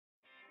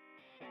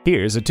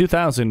Here's a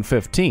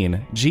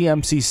 2015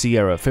 GMC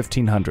Sierra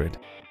 1500.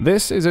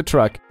 This is a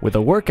truck with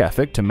a work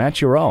ethic to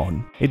match your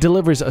own. It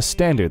delivers a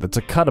standard that's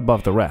a cut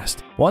above the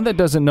rest, one that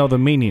doesn't know the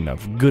meaning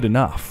of good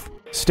enough.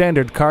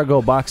 Standard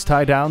cargo box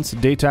tie-downs,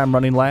 daytime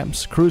running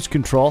lamps, cruise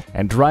control,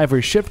 and driver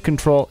shift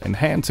control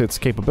enhance its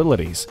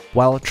capabilities,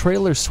 while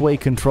trailer sway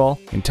control,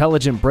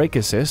 intelligent brake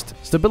assist,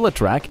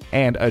 StabiliTrak,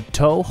 and a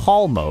tow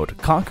haul mode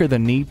conquer the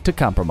need to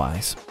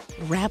compromise.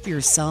 Wrap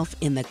yourself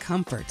in the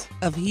comfort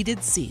of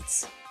heated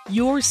seats.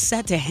 You're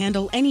set to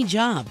handle any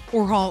job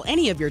or haul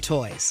any of your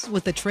toys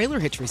with the trailer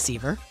hitch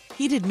receiver.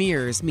 Heated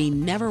mirrors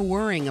mean never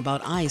worrying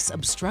about ice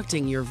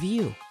obstructing your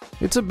view.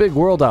 It's a big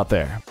world out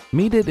there.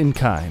 Meet it in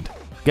kind.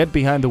 Get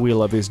behind the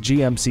wheel of this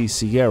GMC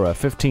Sierra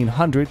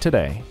 1500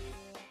 today.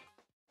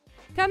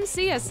 Come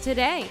see us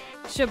today.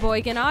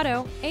 Sheboygan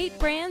Auto, 8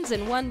 brands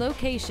in one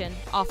location,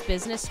 off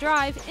Business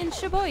Drive in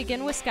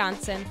Sheboygan,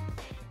 Wisconsin.